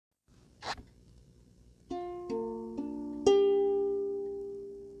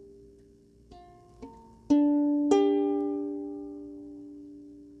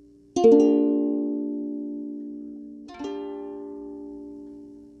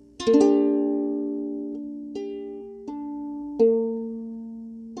Hi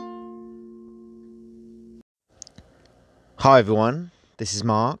everyone, this is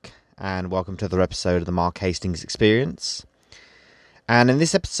Mark, and welcome to another episode of the Mark Hastings Experience. And in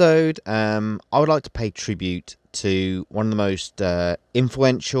this episode, I would like to pay tribute to one of the most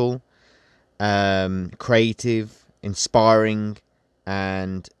influential, creative, inspiring,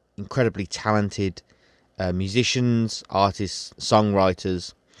 and incredibly talented musicians, artists,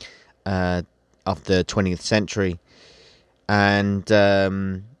 songwriters of the 20th century, and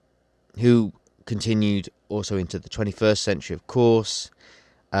who continued also into the 21st century, of course,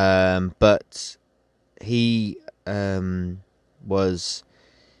 but he was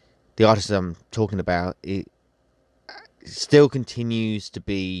the artist I'm talking about. It still continues to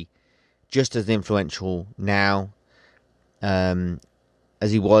be just as influential now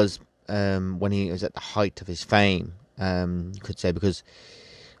as he was when he was at the height of his fame, you could say, because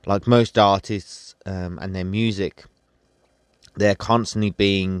like most artists and their music, they're constantly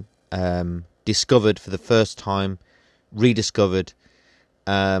being discovered for the first time, rediscovered,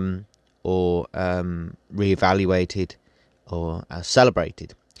 or reevaluated, or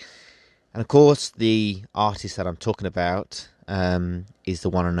celebrated. And of course, the artist that I'm talking about is the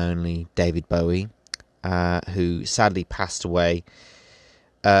one and only David Bowie, who sadly passed away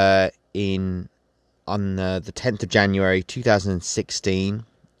on the 10th of January 2016,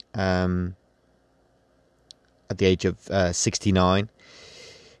 at the age of 69.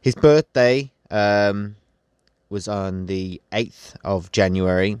 His birthday was on the 8th of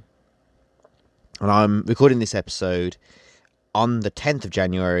January, and I'm recording this episode on the 10th of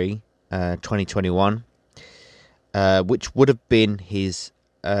January 2021, which would have been his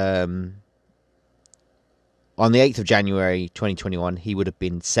on the 8th of January 2021 he would have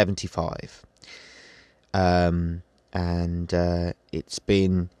been 75, and it's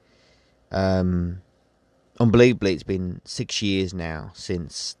been unbelievably, it's been 6 years now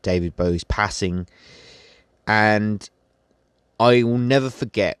since David Bowie's passing, and I will never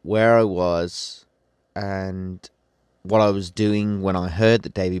forget where I was and what I was doing when I heard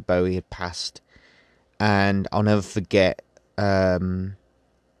that David Bowie had passed, and I'll never forget that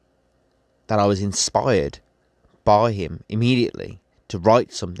I was inspired by him immediately to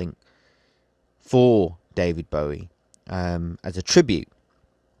write something for David Bowie as a tribute.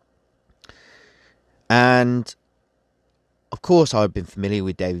 And of course, I've been familiar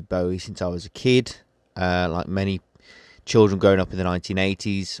with David Bowie since I was a kid. Like many children growing up in the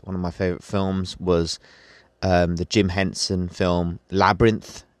 1980s, one of my favourite films was the Jim Henson film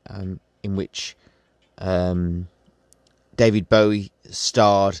Labyrinth, in which David Bowie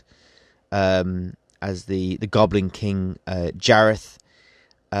starred as the Goblin King Jareth.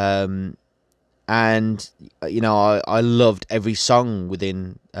 And you know, I loved every song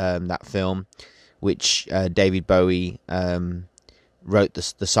within that film, which David Bowie wrote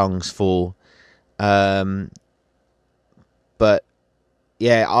the songs for. But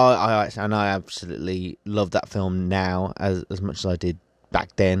yeah, I absolutely love that film now as much as I did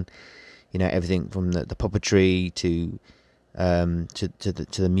back then. You know, everything from the puppetry to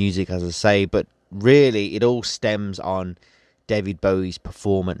the music, as I say. But really, it all stems on David Bowie's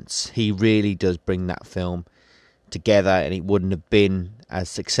performance. He really does bring that film together, and it wouldn't have been as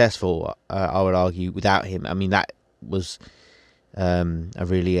successful, I would argue, without him. I mean, that was a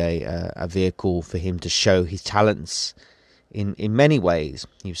vehicle for him to show his talents in many ways.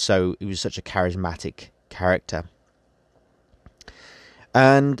 He was such a charismatic character.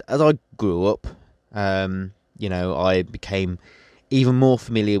 And as I grew up, you know, I became even more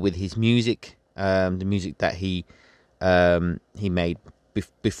familiar with his music, the music that he made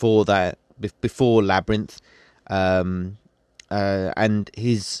before Labyrinth. And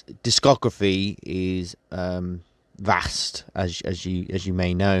his discography is vast, as you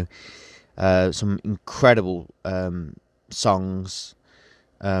may know. Some incredible songs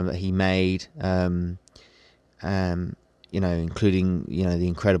that he made, you know, including, you know, the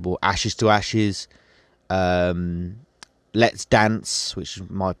incredible Ashes to Ashes, Let's Dance, which is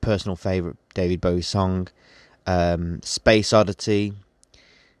my personal favourite David Bowie song, Space Oddity,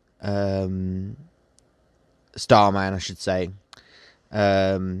 Starman, I should say.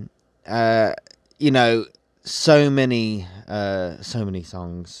 You know, so many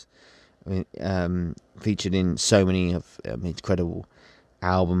songs featured in so many of incredible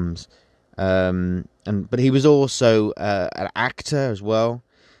albums. But he was also an actor as well.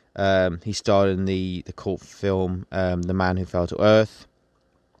 He starred in the cult film The Man Who Fell to Earth.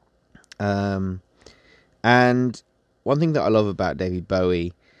 And one thing that I love about David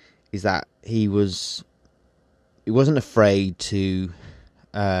Bowie is that he wasn't afraid to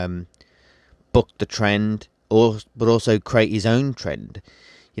buck the trend, but also create his own trend.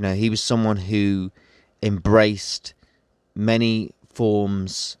 You know, he was someone who embraced many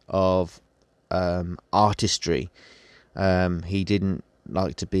forms of artistry. He didn't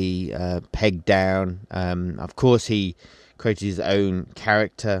like to be pegged down. Of course, he created his own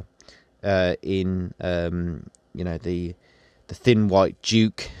character in the Thin White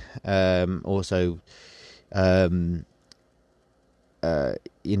Duke. Also, the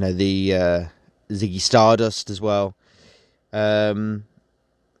Ziggy Stardust as well.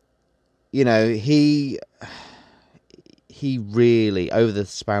 He really, over the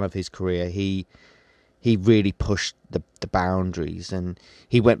span of his career, he really pushed the boundaries, and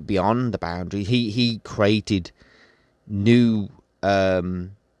he went beyond the boundaries. He created new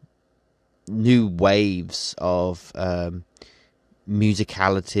waves of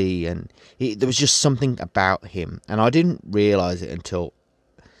musicality, and there was just something about him, and I didn't realize it until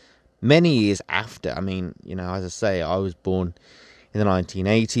many years after. I mean, as I say, I was born in the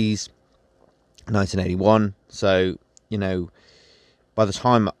 1980s, 1981, so by the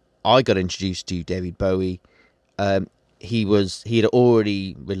time I got introduced to David Bowie, he had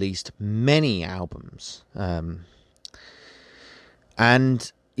already released many albums, and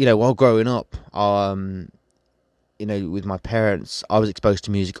while growing up, with my parents, I was exposed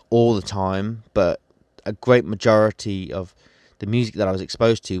to music all the time, but a great majority of the music that I was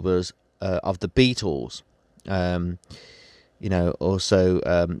exposed to was of the Beatles, also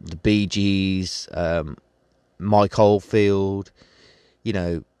the Bee Gees, Mike Oldfield,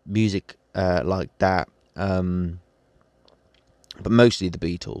 music like that, but mostly the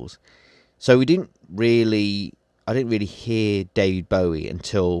Beatles. So I didn't really hear David Bowie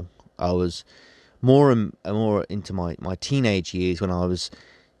until I was more and more into my teenage years, when I was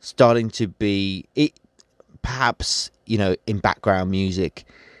starting to be perhaps in background music,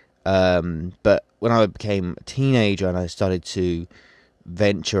 but when I became a teenager and I started to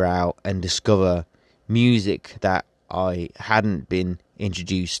venture out and discover music that I hadn't been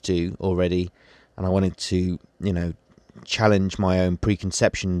introduced to already, and I wanted to challenge my own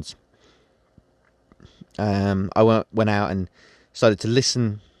preconceptions, I went out and started to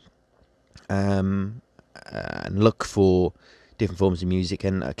listen and look for different forms of music,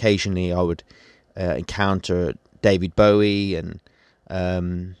 and occasionally I would encounter David Bowie, and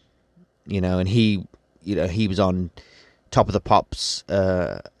and he was on Top of the Pops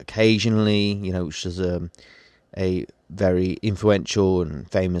occasionally, which was a very influential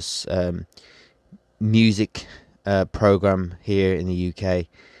and famous music program here in the UK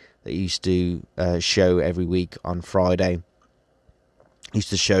that used to show every week on Friday. Used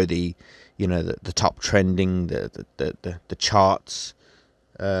to show the top trending, the charts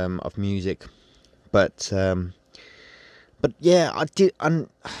of music, but yeah, I did,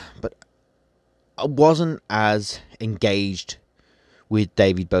 but I wasn't as engaged with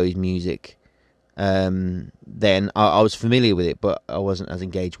David Bowie's music then. I was familiar with it, but I wasn't as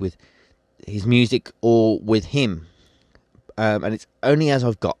engaged with his music or with him. And it's only as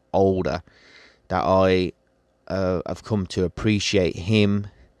I've got older that I've come to appreciate him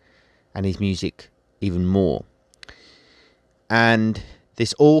and his music even more. And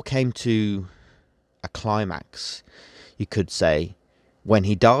this all came to a climax, you could say, when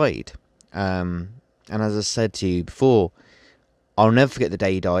he died. And as I said to you before, I'll never forget the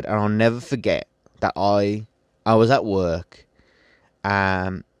day he died, and I'll never forget that I was at work.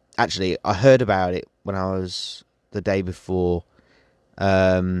 Actually, I heard about it when I was the day before,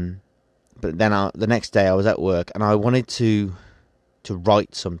 but then the next day I was at work, and I wanted to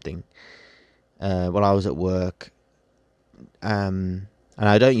write something while I was at work, and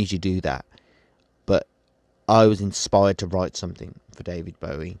I don't usually do that, but I was inspired to write something for David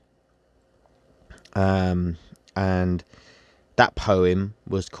Bowie, and that poem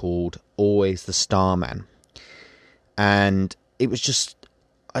was called "Always the Starman," and it was just,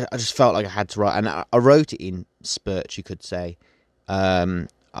 I just felt like I had to write, and I wrote it in spurts, you could say. I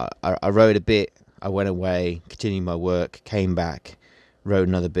wrote a bit, I went away, continued my work, came back, wrote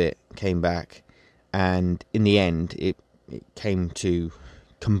another bit, came back, and in the end, it came to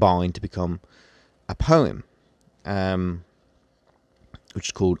combine to become a poem, which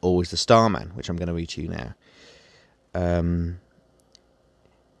is called "Always the Starman," which I'm going to read to you now.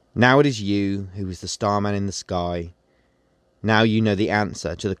 Now it is you who is the starman in the sky. Now you know the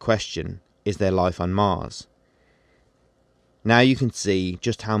answer to the question, is there life on Mars? Now you can see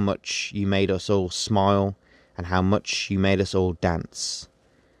just how much you made us all smile and how much you made us all dance.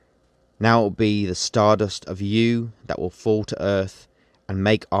 Now it will be the stardust of you that will fall to earth and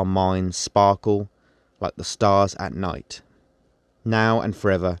make our minds sparkle like the stars at night. Now and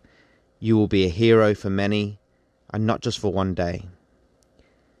forever, you will be a hero for many, and not just for one day.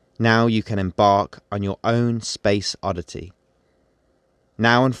 Now you can embark on your own space oddity.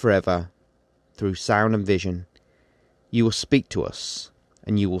 Now and forever, through sound and vision, you will speak to us,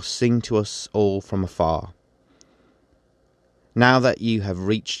 and you will sing to us all from afar. Now that you have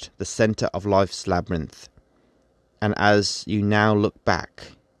reached the centre of life's labyrinth, and as you now look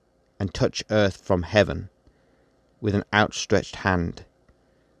back and touch earth from heaven with an outstretched hand,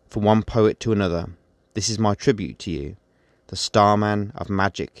 from one poet to another, this is my tribute to you, the starman of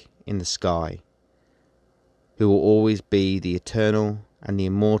magic in the sky, who will always be the eternal and the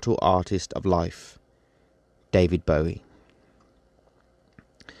immortal artist of life, David Bowie.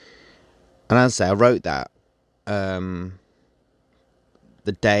 And as I say, I wrote that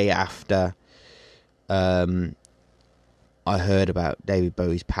the day after I heard about David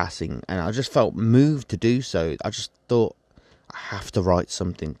Bowie's passing, and I just felt moved to do so. I just thought I have to write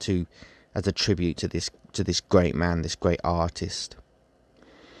something as a tribute to this great man, this great artist.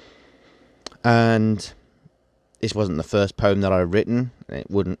 And this wasn't the first poem that I'd written. It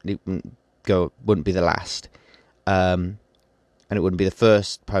wouldn't be the last, and it wouldn't be the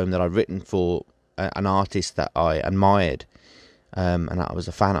first poem that I'd written for an artist that I admired, and that I was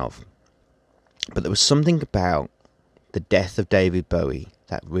a fan of. But there was something about the death of David Bowie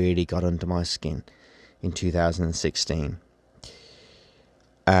that really got under my skin in 2016.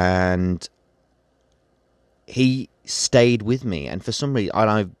 And he stayed with me, and for some reason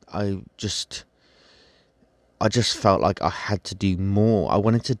I just felt like I had to do more. I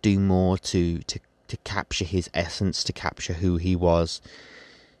wanted to do more to capture his essence, to capture who he was,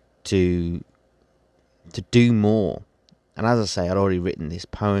 to do more. And as I say, I'd already written this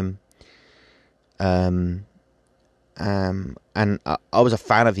poem, and I was a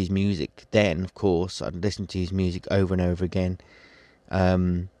fan of his music then. Of course, I'd listened to his music over and over again,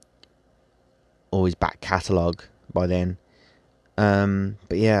 or his back catalogue by then.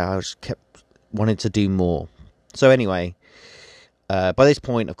 But yeah, I just kept wanting to do more. So anyway, by this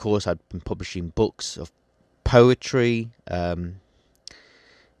point, of course, I'd been publishing books of poetry and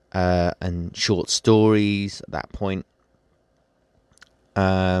short stories at that point,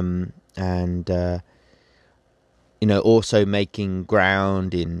 and also making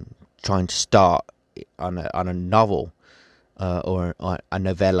ground in trying to start on a novel or a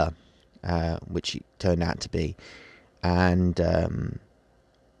novella, which it turned out to be, and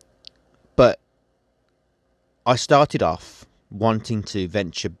but I started off wanting to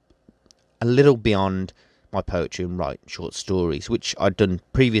venture a little beyond my poetry and write short stories, which I'd done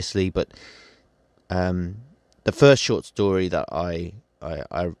previously. But the first short story that I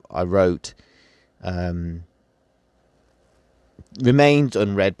wrote remained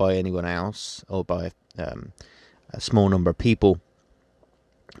unread by anyone else, or by a small number of people.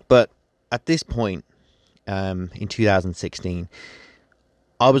 But at this point, in 2016,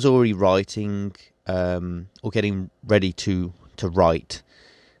 I was already writing, or getting ready to write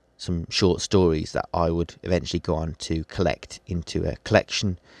some short stories that I would eventually go on to collect into a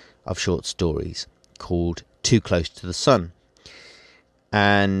collection of short stories called Too Close to the Sun.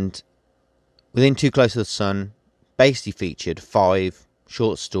 And within Too Close to the Sun basically featured 5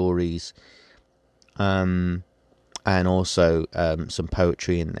 short stories, and also some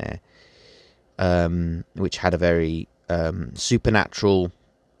poetry in there, which had a very supernatural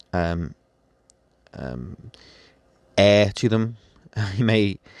air to them. You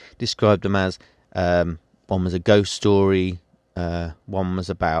may describe them as, one was a ghost story, one was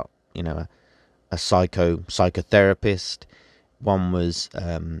about a psychotherapist, one was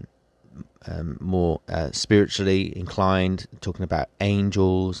more spiritually inclined, talking about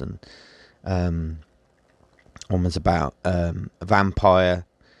angels, and one was about a vampire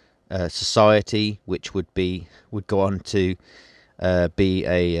society, which would go on to be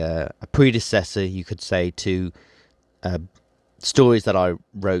a predecessor, you could say, to stories that I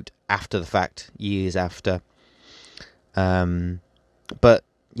wrote after the fact, years after. But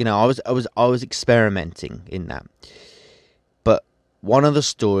I was experimenting in that. But one of the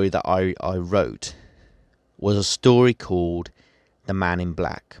story that I wrote was a story called The Man in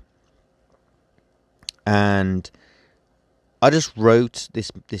Black. And I just wrote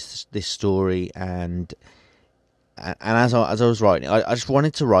this story, and as I was writing, I just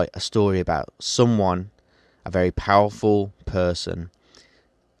wanted to write a story about someone, a very powerful person.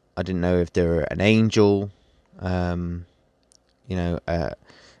 I didn't know if they were an angel, an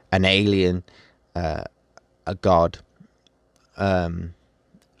alien, a god. I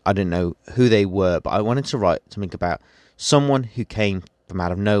didn't know who they were, but I wanted to write something about someone who came from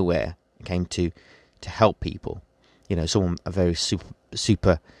out of nowhere and came to help people, someone, a very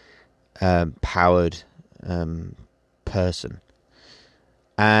super powered person.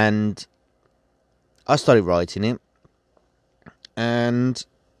 And I started writing it, and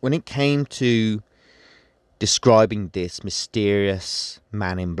when it came to describing this mysterious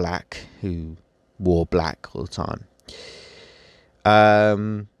man in black who wore black all the time,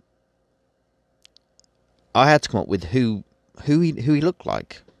 I had to come up with who he looked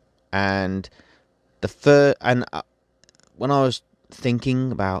like. And when I was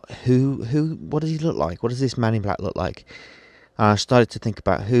thinking about what does he look like? What does this man in black look like? I started to think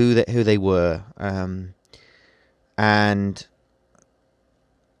about who they were, and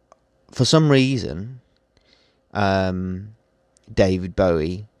for some reason, David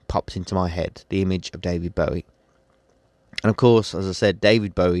Bowie popped into my head. The image of David Bowie, and of course, as I said,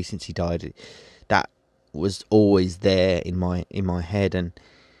 David Bowie, since he died, that was always there in my head. And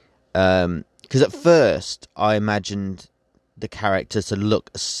because at first I imagined the character to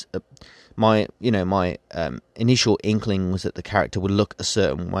look, my initial inkling was that the character would look a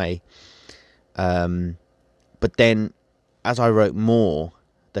certain way, but then as I wrote more,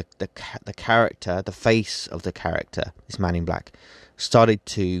 the character, the face of the character, this man in black, started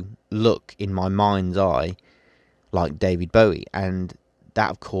to look in my mind's eye like David Bowie, and that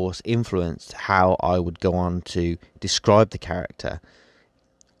of course influenced how I would go on to describe the character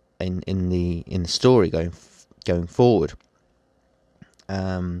in the story going forward.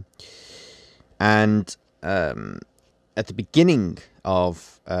 And at the beginning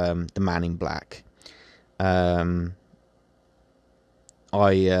of the Man in Black, I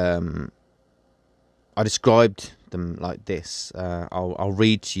described them like this. I'll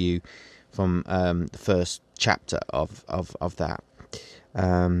read to you from the first chapter of that.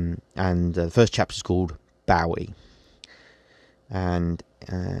 And the first chapter is called Bowie, and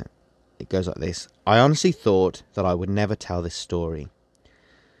it goes like this. I honestly thought that I would never tell this story.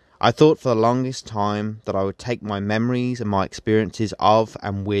 I thought for the longest time that I would take my memories and my experiences of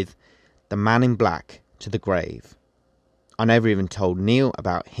and with the Man in Black to the grave. I never even told Neil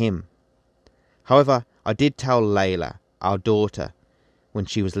about him. However, I did tell Layla, our daughter, when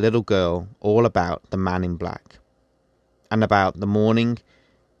she was a little girl, all about the Man in Black, and about the morning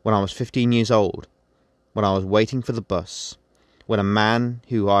when I was 15 years old, when I was waiting for the bus, when a man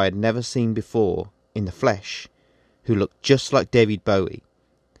who I had never seen before in the flesh, who looked just like David Bowie,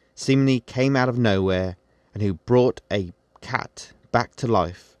 seemingly came out of nowhere, and who brought a cat back to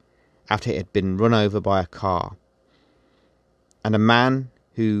life after it had been run over by a car, and a man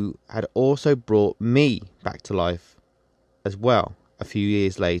who had also brought me back to life as well a few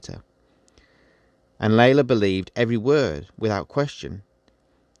years later. And Layla believed every word without question,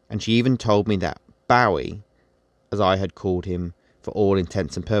 and she even told me that Bowie, as I had called him for all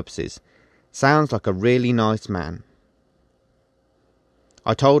intents and purposes, sounds like a really nice man.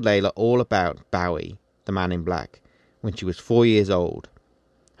 I told Layla all about Bowie, the Man in Black, when she was 4 years old.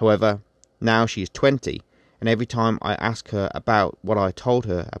 However, now she is 20, and every time I ask her about what I told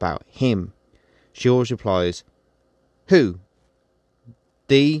her about him, she always replies, "Who?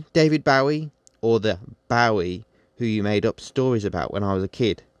 The David Bowie, or the Bowie who you made up stories about when I was a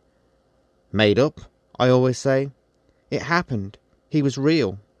kid?" "Made up?" I always say. "It happened. He was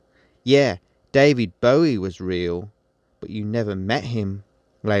real." "Yeah, David Bowie was real, but you never met him,"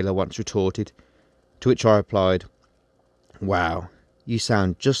 Layla once retorted, to which I replied, "Wow, you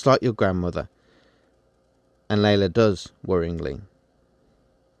sound just like your grandmother." And Layla does, worryingly.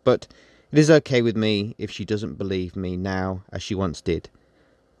 But it is okay with me if she doesn't believe me now as she once did.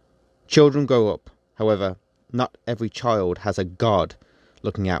 Children grow up. However, not every child has a God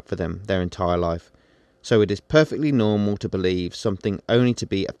looking out for them their entire life, so it is perfectly normal to believe something only to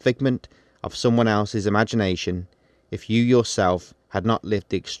be a figment of someone else's imagination if you yourself had not lived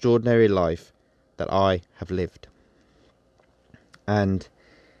the extraordinary life that I have lived. And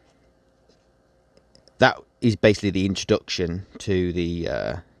that is basically the introduction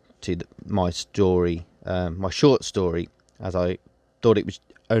to my story, my short story, as I thought it was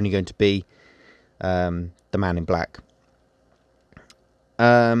only going to be The Man in Black.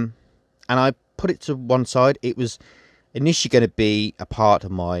 And I put it to one side. It was initially going to be a part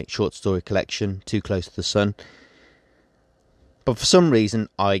of my short story collection, Too Close to the Sun. But for some reason,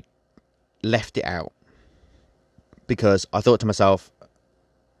 I left it out, because I thought to myself,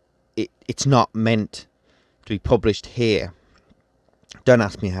 it's not meant to be published here. Don't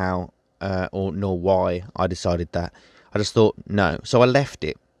ask me how or nor why I decided that. I just thought no. So I left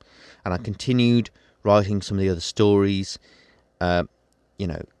it, and I continued writing some of the other stories, put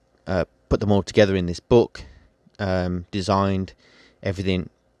them all together in this book, designed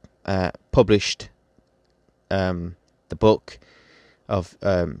everything, published the book of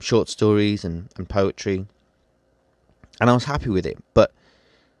short stories and poetry, and I was happy with it. But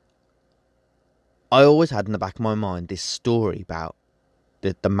I always had in the back of my mind this story about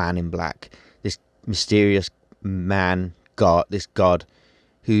the man in black, this mysterious man, this god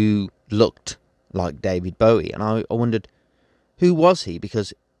who looked like David Bowie. And I wondered, who was he?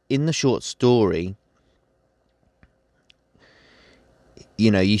 Because in the short story,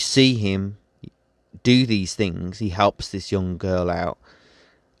 you see him do these things. He helps this young girl out,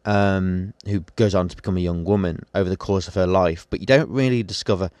 who goes on to become a young woman over the course of her life. But you don't really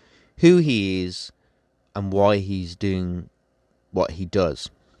discover who he is and why he's doing what he does.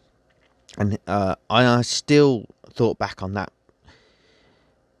 And I still thought back on that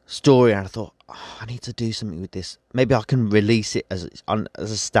story, and I thought, I need to do something with this. Maybe I can release it as a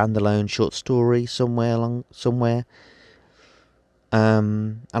standalone short story somewhere.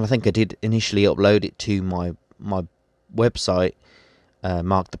 And I think I did initially upload it to my website,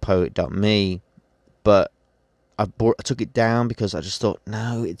 markthepoet.me, but I took it down because I just thought,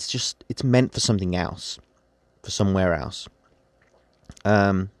 no, it's meant for something else, for somewhere else.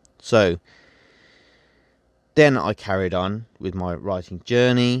 So then I carried on with my writing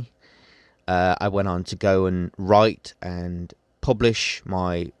journey. I went on to go and write and publish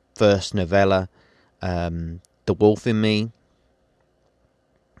my first novella, The Wolf in Me.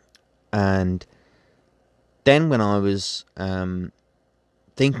 And then when I was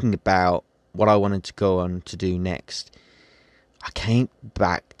thinking about what I wanted to go on to do next, I came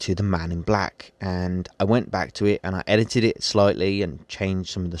back to The Man in Black, and I went back to it and I edited it slightly and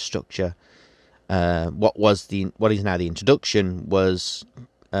changed some of the structure. What is now the introduction was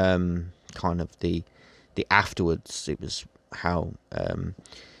kind of the afterwards. It was how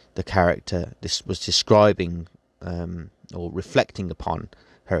the character was describing or reflecting upon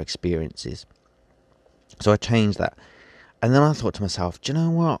her experiences. So I changed that, and then I thought to myself, do you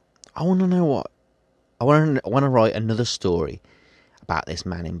know what? I want to write another story about this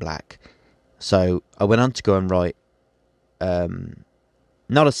man in black. So I went on to go and write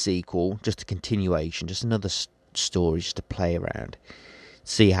not a sequel, just a continuation, just another story, just to play around,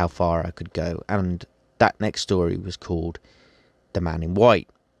 see how far I could go. And that next story was called The Man in White,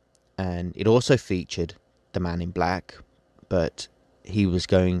 and it also featured the man in black, but he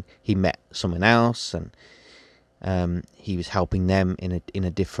met someone else, and he was helping them in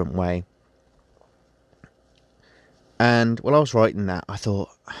a different way. And while I was writing that, I thought,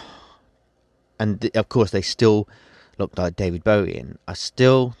 and of course they still looked like David Bowie, and I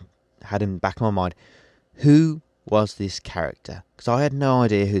still had in the back of my mind, who was this character? Because I had no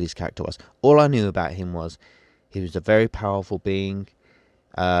idea who this character was. All I knew about him was he was a very powerful being.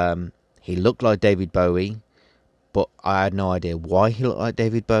 He looked like David Bowie, but I had no idea why he looked like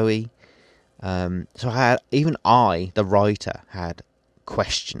David Bowie. So the writer, had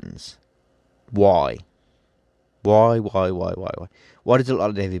questions. Why? Why? Why does it look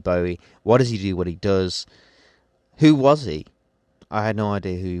like David Bowie? Why does he do what he does? Who was he? I had no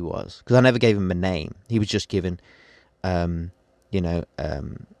idea who he was, because I never gave him a name. He was just given,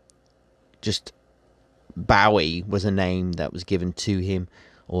 just Bowie was a name that was given to him,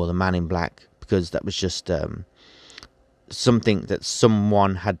 or the Man in Black, because that was just something that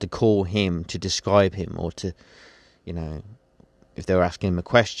someone had to call him to describe him, or to, if they were asking him a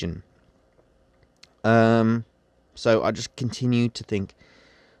question. So I just continued to think,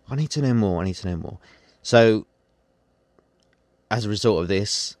 I need to know more. So as a result of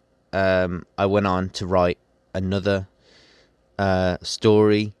this, I went on to write another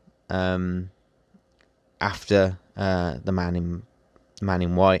story after the Man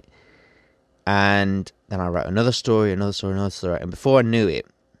in White, and then I wrote another story, and before I knew it,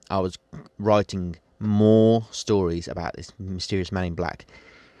 I was writing more stories about this mysterious man in black.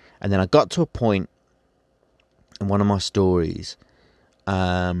 And then I got to a point in one of my stories,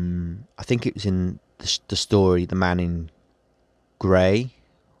 I think it was in the story The Man in Grey,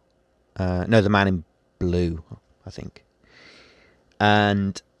 The Man in Blue, I think.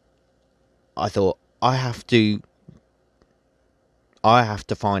 And I thought, I have to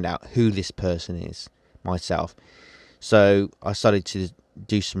find out who this person is myself. So I started to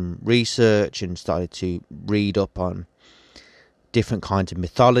do some research and started to read up on different kinds of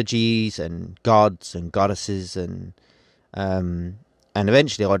mythologies and gods and goddesses, and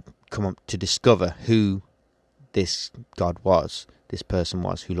eventually I'd come up to discover who this person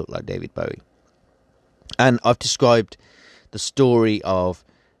was who looked like David Bowie. And I've described the story of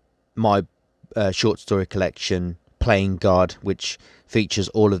my short story collection, Playing God, which features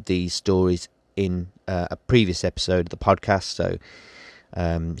all of these stories in a previous episode of the podcast, so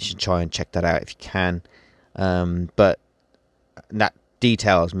you should try and check that out if you can. But that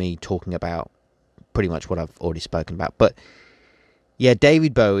details me talking about pretty much what I've already spoken about. But yeah,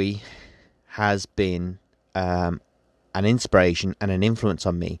 David Bowie has been an inspiration and an influence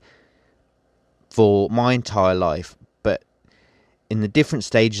on me for my entire life. But in the different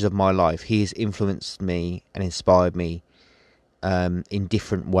stages of my life, he has influenced me and inspired me in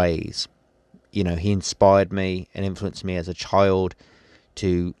different ways. You know, he inspired me and influenced me as a child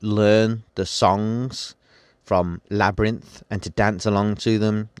to learn the songs from Labyrinth and to dance along to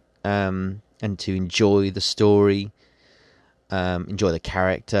them, and to enjoy the story, enjoy the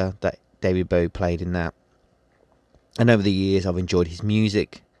character that David Bowie played in that. And over the years, I've enjoyed his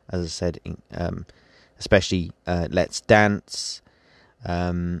music, as I said, especially Let's Dance,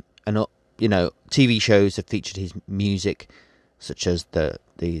 and TV shows have featured his music, such as the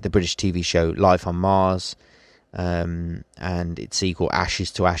British TV show Life on Mars, and its sequel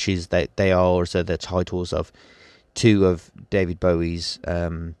Ashes to Ashes. They are also the titles of two of David Bowie's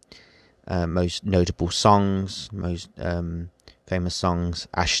most notable songs, most famous songs,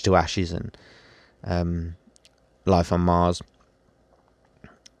 Ashes to Ashes and Life on Mars.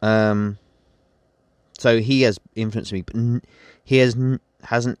 So he has influenced me, but he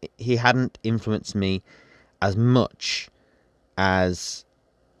hadn't influenced me as much as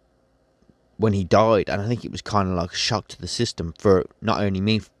when he died, and I think it was kind of like a shock to the system for not only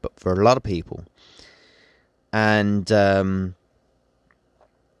me but for a lot of people. And that's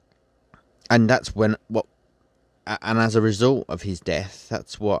and as a result of his death,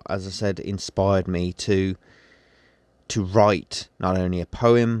 that's what, as I said, inspired me to write not only a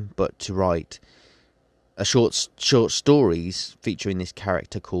poem but to write a short stories featuring this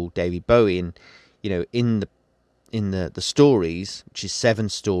character called David Bowie. And in the stories, which is 7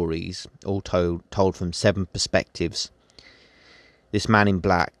 stories, all told from 7 perspectives, this man in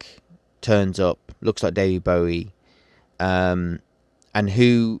black turns up, looks like David Bowie, and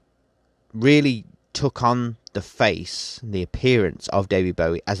who really took on the face, the appearance of David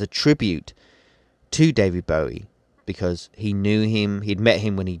Bowie as a tribute to David Bowie, because he knew him, he'd met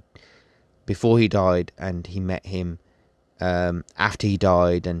him before he died, and he met him after he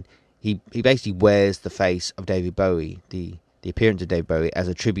died, and he basically wears the face of David Bowie, the appearance of David Bowie, as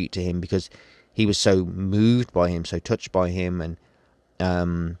a tribute to him, because he was so moved by him, so touched by him, and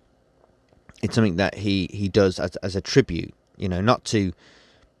it's something that he does as a tribute, not to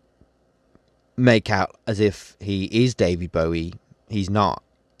make out as if he is David Bowie. He's not.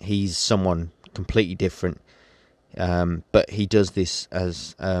 He's someone completely different. But he does this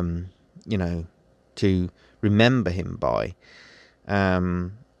as to remember him by,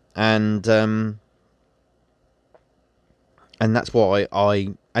 and that's why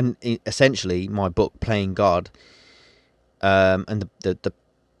essentially my book Playing God, and the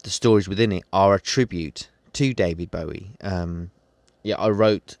stories within it are a tribute to David Bowie. I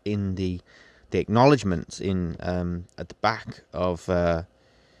wrote in the acknowledgements in at the back of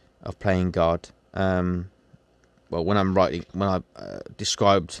Playing God. When I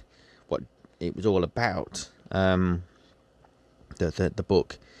described what it was all about, the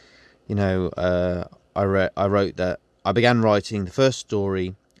book, I wrote that I began writing the first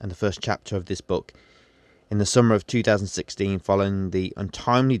story and the first chapter of this book in the summer of 2016, following the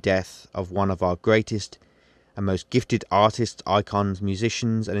untimely death of one of our greatest and most gifted artists, icons,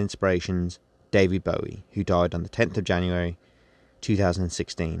 musicians and inspirations, David Bowie, who died on the 10th of January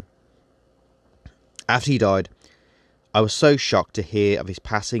 2016. After he died, I was so shocked to hear of his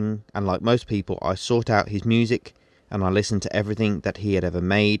passing, and like most people, I sought out his music and I listened to everything that he had ever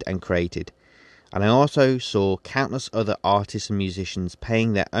made and created. And I also saw countless other artists and musicians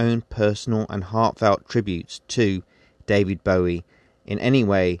paying their own personal and heartfelt tributes to David Bowie in any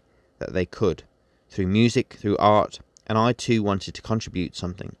way that they could, through music, through art, and I too wanted to contribute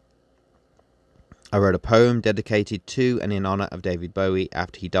something. I wrote a poem dedicated to and in honour of David Bowie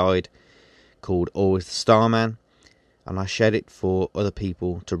after he died, called Always the Starman, and I shared it for other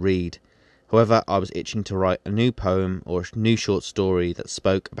people to read. However, I was itching to write a new poem or a new short story that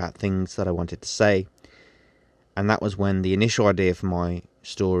spoke about things that I wanted to say, and that was when the initial idea for my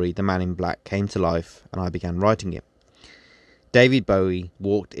story, The Man in Black, came to life and I began writing it. David Bowie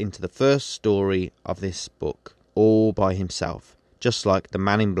walked into the first story of this book all by himself, just like the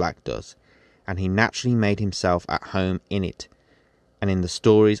Man in Black does, and he naturally made himself at home in it, and in the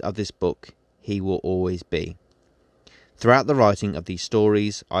stories of this book he will always be. Throughout the writing of these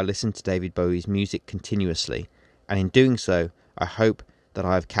stories, I listened to David Bowie's music continuously, and in doing so, I hope that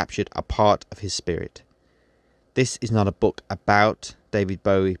I have captured a part of his spirit. This is not a book about David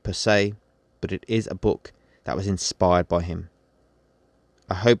Bowie per se, but it is a book that was inspired by him.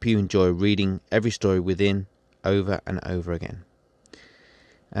 I hope you enjoy reading every story within over and over again.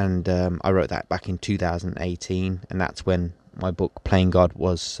 And I wrote that back in 2018, and that's when my book Playing God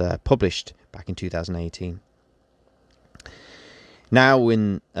was published back in 2018. Now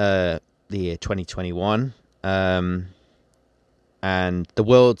in the year 2021, and the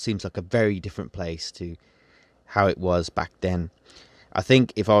world seems like a very different place to how it was back then. I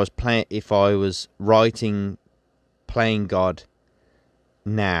think if I was writing Playing God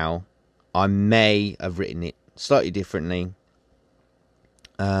now, I may have written it slightly differently,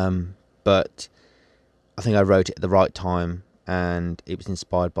 but I think I wrote it at the right time, and it was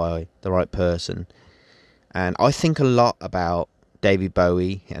inspired by the right person. And I think a lot about David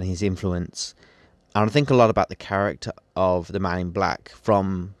Bowie and his influence, and I think a lot about the character of the Man in Black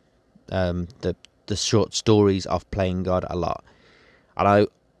from the short stories of Playing God a lot. And I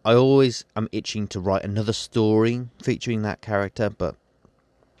always am itching to write another story featuring that character,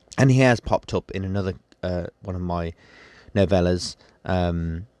 and he has popped up in another one of my novellas,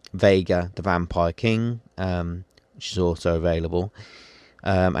 Vega, the Vampire King, which is also available,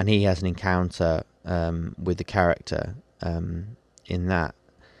 and he has an encounter with the character in that.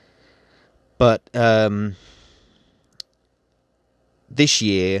 But this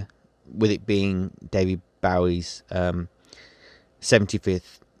year, with it being David Bowie's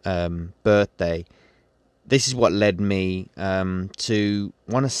 75th birthday, this is what led me to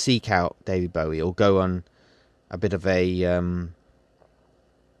want to seek out David Bowie, or go on a bit of a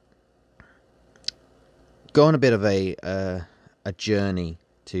journey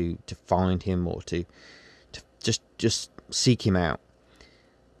to find him, or to just seek him out.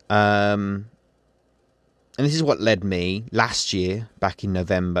 And this is what led me last year, back in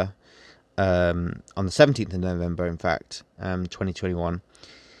November, on the 17th of November, in fact, 2021,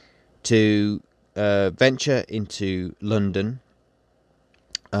 to venture into London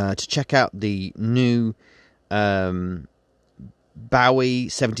to check out the new Bowie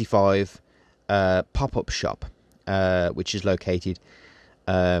 75 pop-up shop, which is located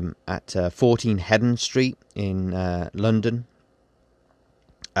at 14 Heddon Street in London.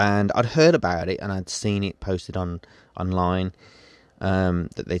 And I'd heard about it, and I'd seen it posted online,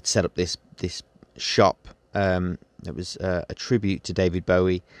 that they'd set up this shop that was a tribute to David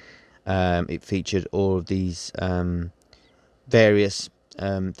Bowie. It featured all of these various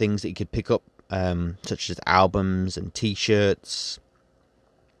things that you could pick up, such as albums and T-shirts,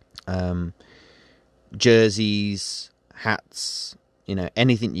 jerseys, hats,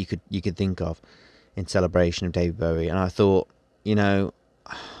 anything you could think of in celebration of David Bowie. And I thought,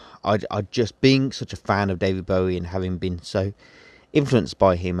 I'd just, being such a fan of David Bowie and having been so influenced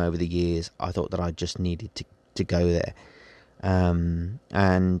by him over the years, I thought that I just needed to go there. And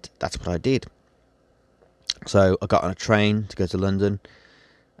that's what I did. So I got on a train to go to London,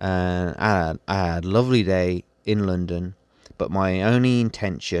 and I had a lovely day in London, but my only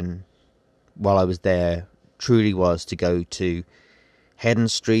intention while I was there truly was to go to Heddon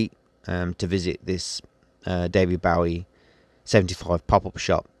Street to visit this David Bowie 75 pop-up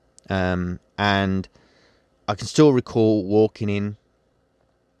shop. And I can still recall walking in,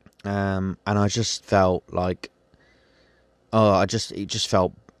 and I just felt like, it just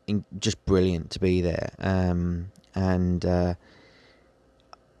felt just brilliant to be there, and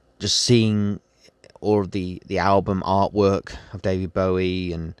just seeing all of the album artwork of David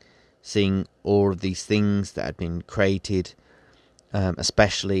Bowie, and seeing all of these things that had been created,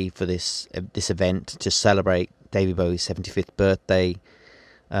 especially for this event to celebrate David Bowie's 75th birthday.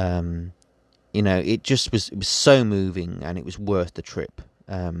 It was so moving, and it was worth the trip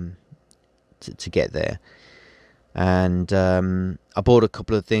to get there. And I bought a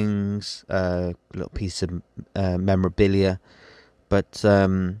couple of things, a little piece of memorabilia, but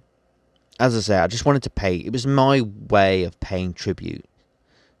as I say, I just wanted to pay. It was my way of paying tribute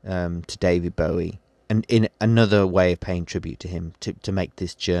to David Bowie, and in another way of paying tribute to him, to make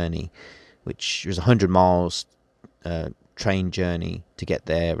this journey, which was 100 miles train journey to get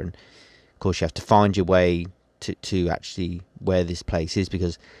there. And of course you have to find your way to actually where this place is,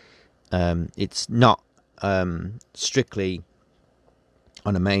 because it's not strictly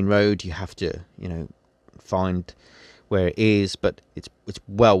on a main road. You have to find where it is, but it's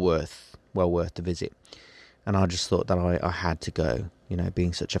well worth the visit. And I just thought that I had to go,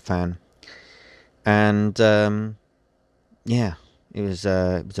 being such a fan. And it was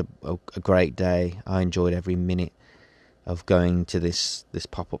a great day. I enjoyed every minute of going to this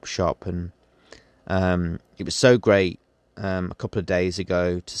pop-up shop, and it was so great a couple of days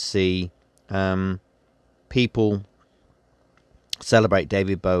ago to see people celebrate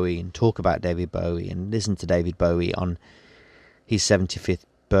David Bowie and talk about David Bowie and listen to David Bowie on his 75th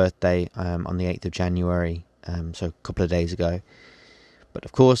birthday on the 8th of January, so a couple of days ago. But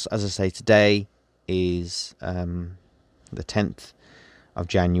of course, as I say, today is the 10th of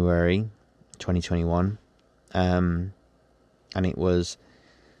January 2021, and it was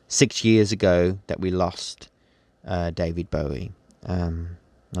 6 years ago that we lost David Bowie, on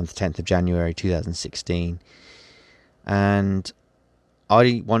the 10th of January 2016. And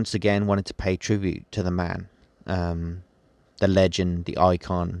I once again wanted to pay tribute to the man, the legend, the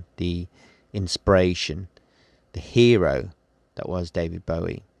icon, the inspiration, the hero that was David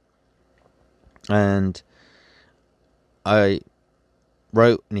Bowie. And I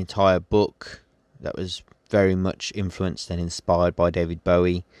wrote an entire book that was very much influenced and inspired by David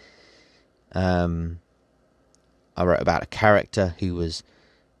Bowie. I wrote about a character who was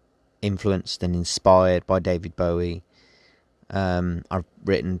influenced and inspired by David Bowie. I've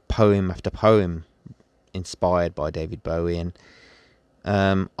written poem after poem inspired by David Bowie, and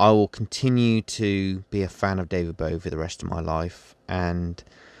I will continue to be a fan of David Bowie for the rest of my life. And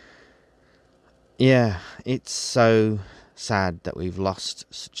yeah, it's so sad that we've lost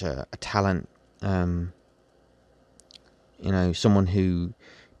such a talent, someone who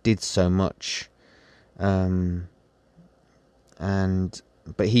did so much, but a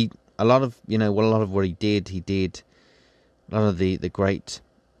lot of what he did a lot of the great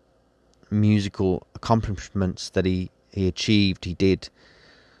musical accomplishments that he achieved, he did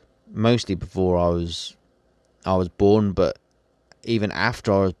mostly before I was born. But even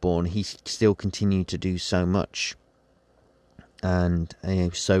after I was born, he still continued to do so much, and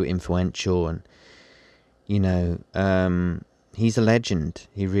so influential. And he's a legend.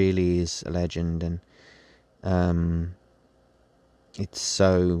 He really is a legend, and it's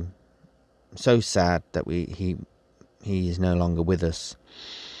so sad that he is no longer with us.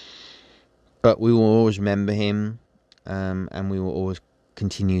 But we will always remember him, and we will always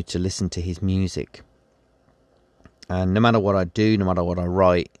continue to listen to his music. And no matter what I do, no matter what I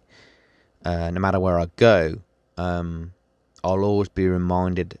write, no matter where I go, I'll always be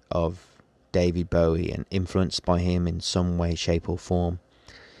reminded of David Bowie and influenced by him in some way, shape or form.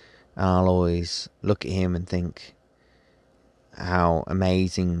 And I'll always look at him and think how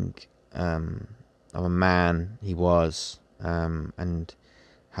amazing of a man he was, and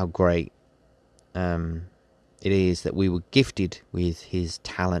how great it is that we were gifted with his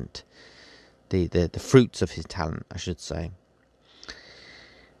talent, the fruits of his talent, I should say.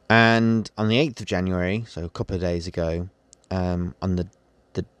 And on the 8th of January, so a couple of days ago, on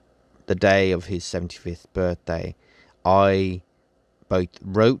the day of his 75th birthday, I both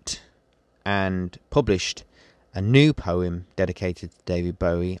wrote and published a new poem dedicated to David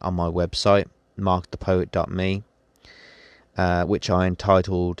Bowie on my website, markthepoet.me, which I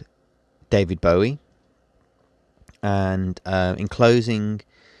entitled David Bowie. And in closing,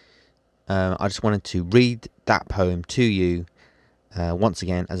 I just wanted to read that poem to you once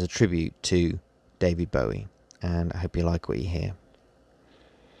again as a tribute to David Bowie, and I hope you like what you hear.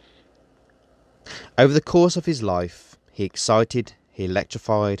 Over the course of his life, he excited, he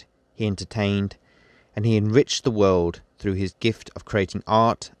electrified, he entertained, and he enriched the world through his gift of creating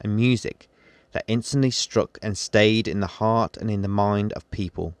art and music that instantly struck and stayed in the heart and in the mind of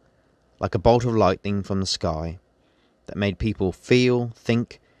people, like a bolt of lightning from the sky, that made people feel,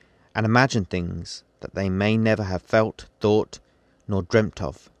 think, and imagine things that they may never have felt, thought, nor dreamt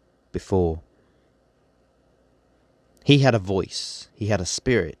of before. He had a voice, he had a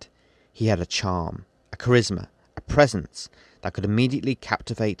spirit, he had a charm, a charisma, a presence that could immediately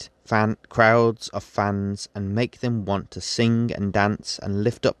captivate crowds of fans and make them want to sing and dance and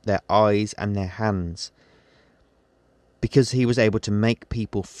lift up their eyes and their hands, because he was able to make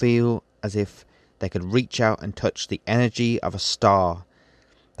people feel as if they could reach out and touch the energy of a star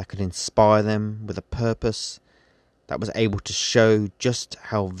that could inspire them with a purpose that was able to show just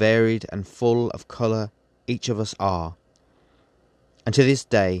how varied and full of colour each of us are. And to this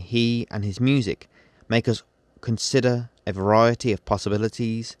day, he and his music make us consider a variety of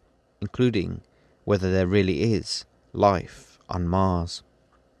possibilities, including whether there really is life on Mars.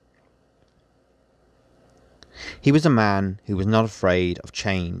 He was a man who was not afraid of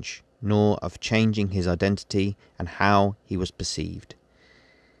change, nor of changing his identity and how he was perceived.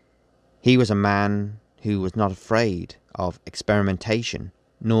 He was a man who was not afraid of experimentation,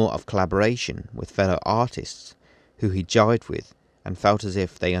 nor of collaboration with fellow artists who he jived with and felt as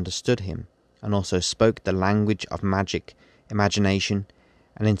if they understood him, and also spoke the language of magic, imagination,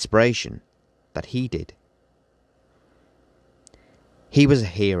 and inspiration that he did. He was a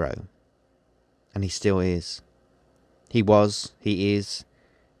hero, and he still is. He was, he is,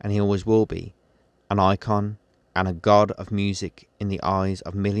 and he always will be, an icon, and a god of music in the eyes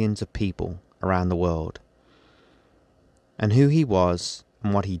of millions of people around the world. And who he was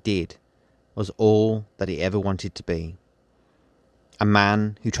and what he did was all that he ever wanted to be. A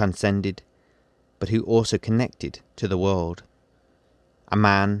man who transcended, but who also connected to the world. A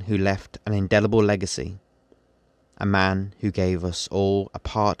man who left an indelible legacy. A man who gave us all a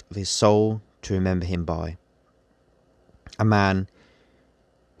part of his soul to remember him by. A man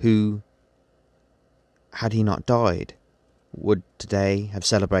who, had he not died, would today have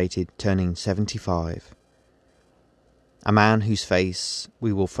celebrated turning 75. A man whose face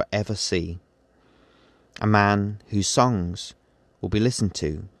we will forever see. A man whose songs will be listened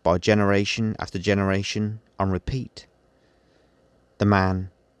to by generation after generation on repeat. The man,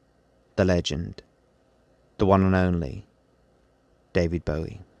 the legend, the one and only David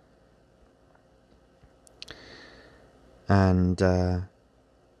Bowie. And I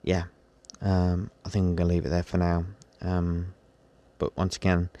think I'm going to leave it there for now. But once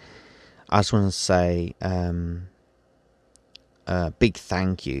again, I just want to say a big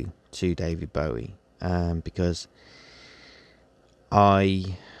thank you to David Bowie, because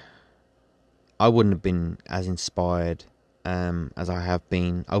I wouldn't have been as inspired as I have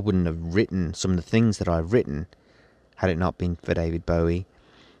been. I wouldn't have written some of the things that I've written had it not been for David Bowie.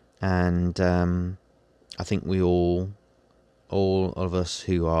 And I think we all of us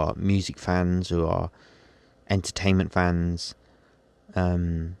who are music fans, who are entertainment fans,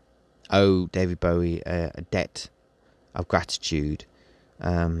 owe David Bowie a debt of gratitude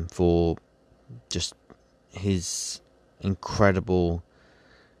for just his incredible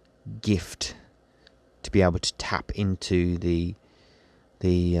gift to be able to tap into the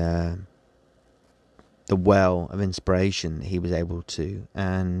well of inspiration that he was able to,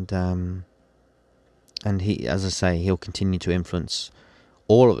 and he, as I say, he'll continue to influence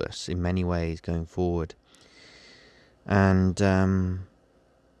all of us in many ways going forward. And I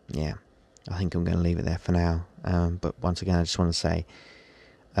think I'm going to leave it there for now. But once again, I just want to say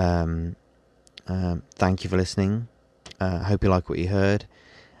thank you for listening. I hope you like what you heard,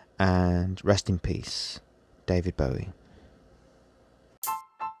 and rest in peace, David Bowie.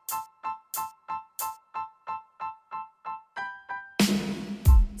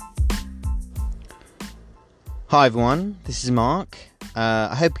 Hi everyone, this is Mark.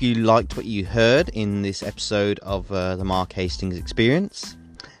 I hope you liked what you heard in this episode of the Mark Hastings Experience.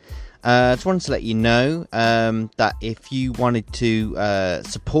 I just wanted to let you know that if you wanted to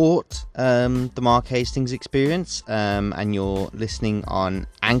support the Mark Hastings Experience and you're listening on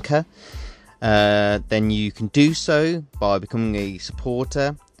Anchor, then you can do so by becoming a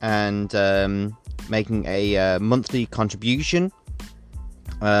supporter and making a monthly contribution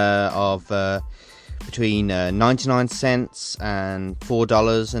of between 99 cents and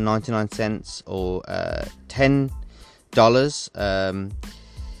 $4.99 or $10,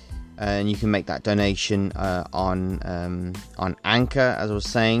 and you can make that donation on Anchor, as I was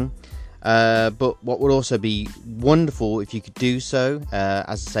saying. But what would also be wonderful if you could do so,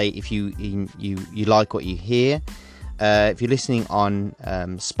 as I say, if you like what you hear, if you're listening on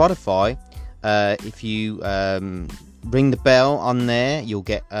Spotify, if you ring the bell on there, you'll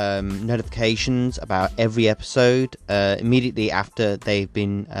get notifications about every episode immediately after they've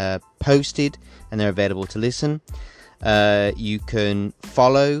been posted and they're available to listen. You can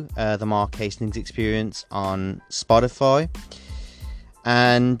follow the Mark Hastings Experience on Spotify.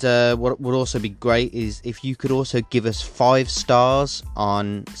 And what would also be great is if you could also give us 5 stars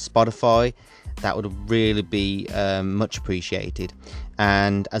on Spotify. That would really be much appreciated.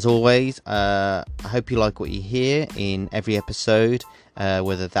 And as always, I hope you like what you hear in every episode,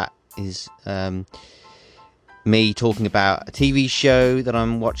 whether that is me talking about a TV show that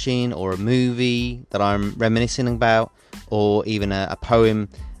I'm watching, or a movie that I'm reminiscing about, or even a poem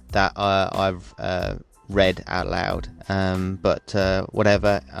that I've read out loud. But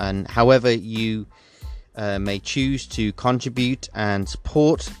whatever, and however you may choose to contribute and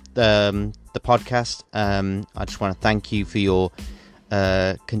support the podcast, I just want to thank you for your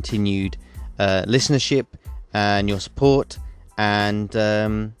continued listenership and your support, and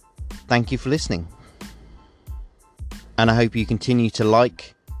thank you for listening. And I hope you continue to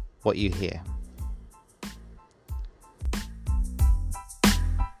like what you hear.